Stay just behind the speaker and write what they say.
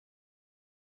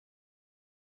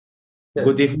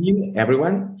Good evening,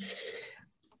 everyone.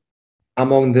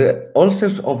 Among the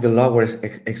ulcers of the lower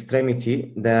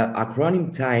extremity, the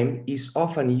acronym TIME is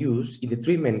often used in the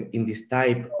treatment in this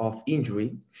type of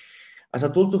injury as a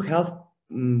tool to help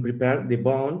repair the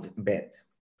wound bed.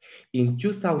 In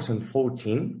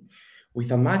 2014,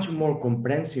 with a much more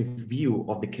comprehensive view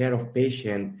of the care of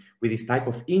patients with this type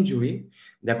of injury,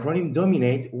 the acronym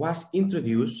DOMINATE was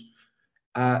introduced.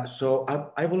 So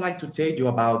I would like to tell you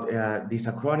about this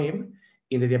acronym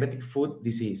in the diabetic foot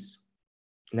disease.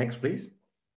 Next, please.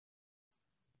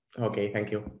 Okay, thank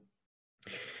you.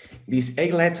 These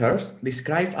 8 letters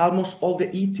describe almost all the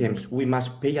items we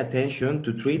must pay attention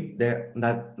to treat the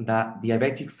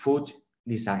diabetic foot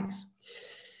disease.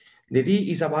 The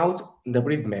D is about the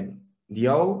debridement. The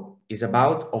O is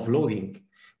about offloading.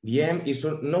 The M is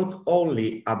not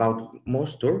only about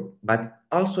moisture, but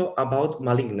also about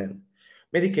malignant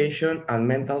medication and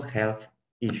mental health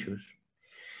issues.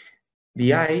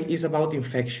 The I is about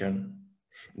infection.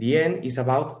 The N is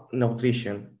about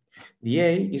nutrition. The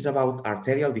A is about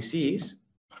arterial disease.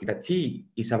 The T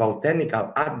is about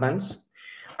technical advance.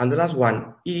 And the last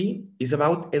one, E, is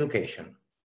about education.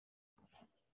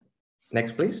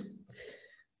 Next, please.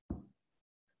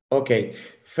 Okay,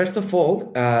 first of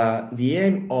all, the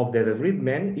aim of the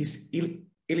debridement is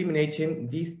eliminating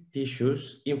these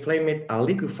tissues, inflamed and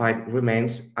liquefied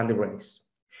remains and debris.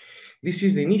 This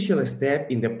is the initial step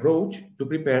in the approach to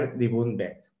prepare the wound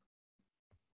bed.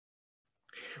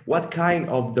 What kind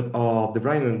of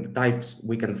debridement types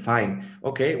we can find?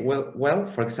 Okay, well,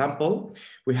 for example,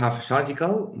 we have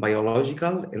surgical,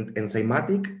 biological,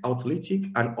 enzymatic, autolytic,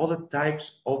 and other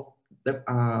types of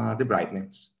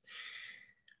debridements.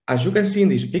 As you can see in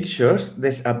these pictures,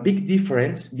 there's a big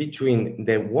difference between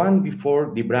the one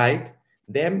before the debride,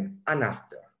 them, and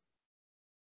after.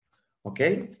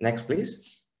 Okay, next,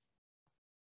 please.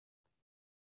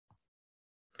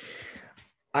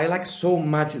 I like so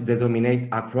much the DOMINATE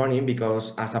acronym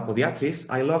because as a podiatrist,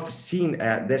 I love seeing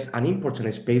there's an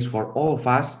important space for all of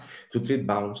us to treat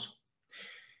wounds.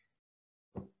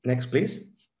 Next, please.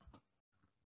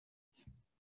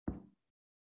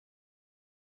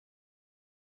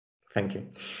 Thank you.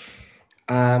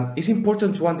 It's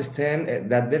important to understand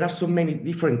that there are so many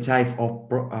different types of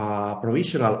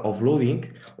provisional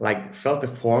offloading, like felt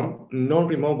form,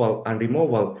 non-removable and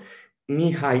removable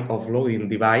knee-high offloading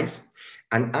device,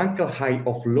 an ankle-high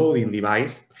offloading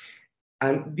device,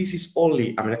 and this is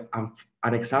only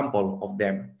an example of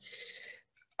them.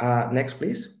 Next,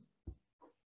 please.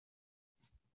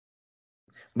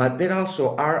 But there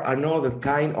also are another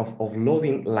kind of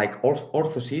offloading like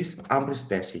orthosis and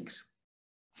prosthetics,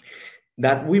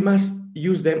 that we must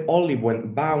use them only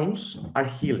when wounds are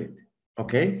healed,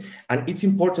 okay? And it's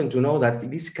important to know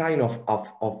that this kind of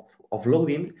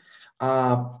offloading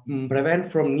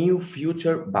prevent from new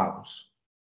future wounds.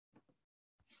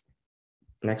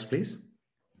 Next, please.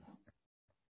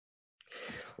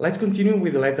 Let's continue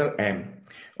with the letter M,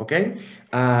 okay?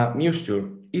 Moisture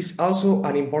is also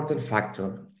an important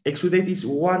factor. Exudate is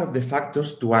one of the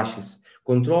factors to access,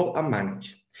 control, and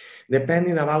manage,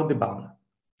 depending about the wound.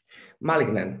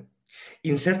 Malignant.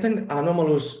 In certain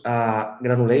anomalous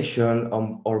granulation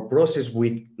or process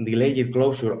with delayed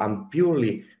closure and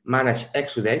purely managed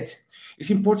exudates, it's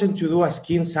important to do a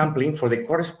skin sampling for the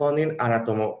corresponding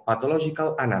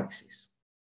anatomopathological analysis.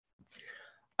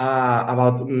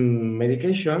 About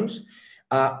medications,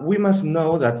 we must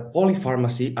know that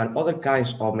polypharmacy and other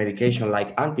kinds of medication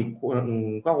like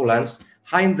anticoagulants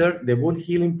hinder the wound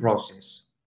healing process.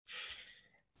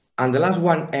 And the last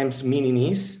one, M's meaning,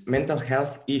 is mental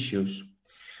health issues.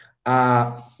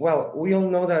 Well, we all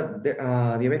know that the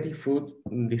diabetic foot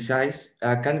disease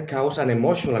can cause an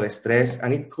emotional stress,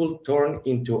 and it could turn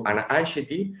into an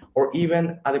anxiety or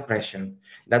even a depression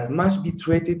that must be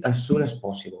treated as soon as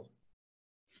possible.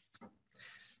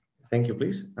 Thank you,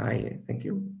 please. Thank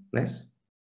you. Next.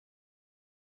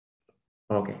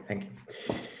 Okay, thank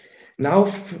you. Now,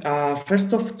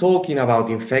 first of talking about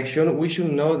infection, we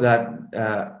should know that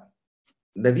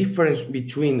the difference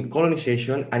between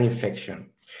colonization and infection.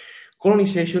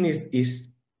 Colonization is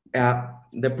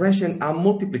the presence and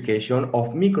multiplication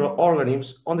of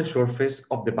microorganisms on the surface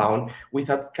of the wound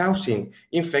without causing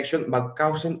infection, but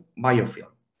causing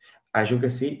biofilm, as you can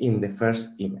see in the first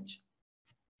image.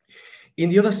 In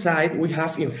the other side, we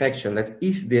have infection, that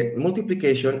is the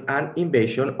multiplication and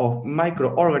invasion of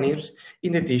microorganisms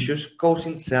in the tissues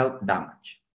causing cell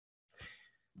damage.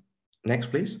 Next,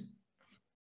 please.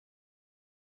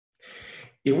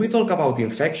 If we talk about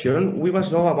infection, we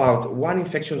must know about one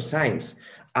infection signs,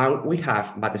 and we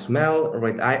have bad smell,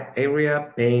 red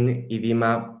area, pain,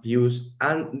 edema, pus,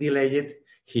 and delayed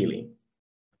healing.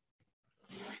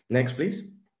 Next, please.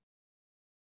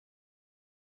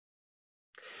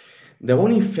 The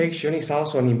bone infection is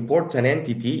also an important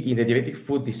entity in the diabetic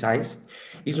food disease.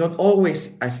 It's not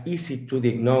always as easy to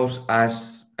diagnose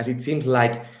as it seems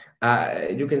like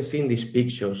you can see in these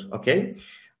pictures, okay?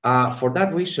 For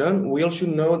that reason, we all should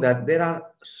know that there are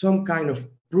some kind of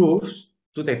proofs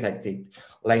to detect it,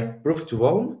 like proof to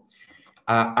bone,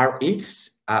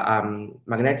 RX,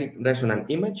 magnetic resonance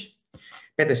image,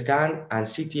 PET scan, and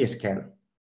CT scan.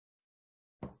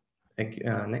 Thank you.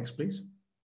 Next, please.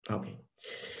 Okay.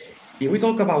 If we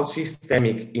talk about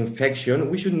systemic infection,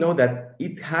 we should know that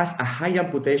it has a high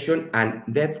amputation and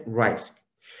death risk,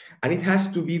 and it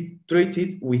has to be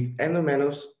treated with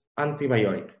endogenous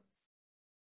antibiotic.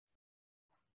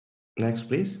 Next,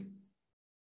 please.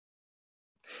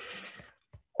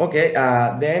 Okay,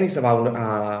 then it's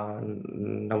about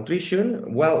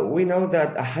nutrition. Well, we know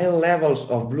that high levels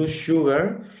of blood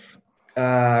sugar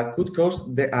could cause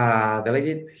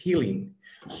delayed healing.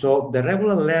 So the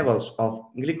regular levels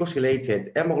of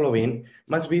glycosylated hemoglobin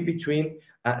must be between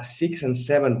 6 and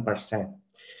 7%,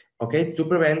 okay, to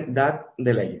prevent that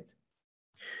delay.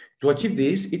 To achieve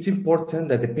this, it's important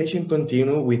that the patient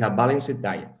continue with a balanced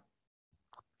diet.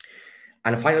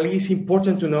 And finally, it's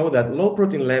important to know that low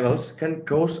protein levels can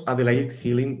cause a delayed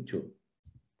healing too.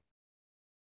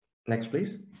 Next,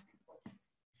 please.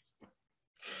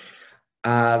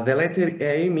 The letter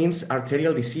A means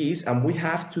arterial disease, and we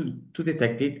have to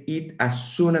detect it as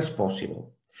soon as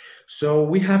possible. So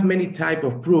we have many types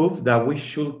of proof that we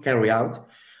should carry out.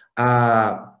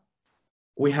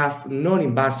 We have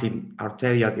non-invasive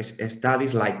arterial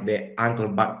studies like the ankle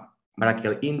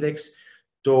brachial index,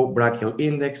 toe brachial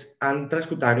index, and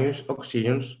transcutaneous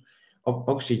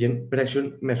oxygen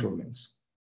pressure measurements.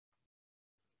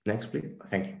 Next, please.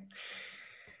 Thank you.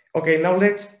 Okay, now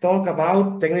let's talk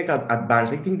about technical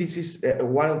advance. I think this is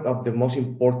one of the most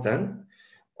important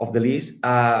of the list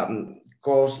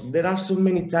because there are so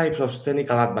many types of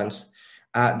technical advance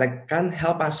that can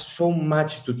help us so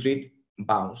much to treat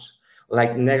bounce,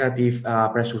 like negative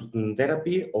pressure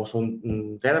therapy,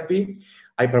 ozone therapy,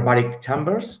 hyperbaric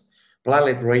chambers,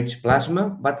 platelet-rich plasma,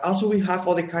 but also we have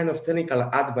other kind of technical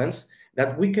advance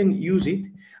that we can use it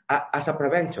as a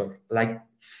preventer, like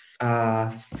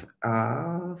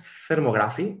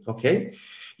thermography, okay,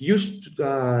 used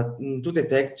to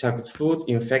detect childhood food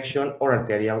infection or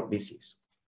arterial disease.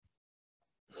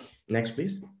 Next,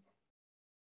 please.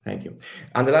 Thank you.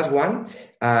 And the last one,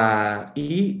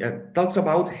 E talks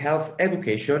about health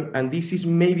education, and this is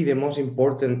maybe the most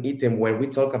important item where we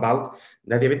talk about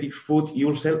the diabetic foot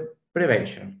ulcer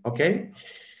prevention, okay?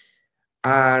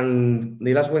 And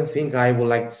the last one thing I would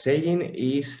like saying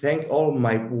is thank all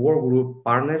my work group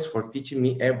partners for teaching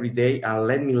me every day and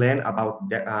let me learn about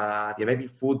the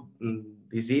diabetic foot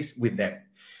disease with them.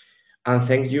 And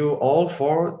thank you all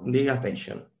for the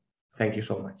attention. Thank you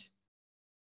so much.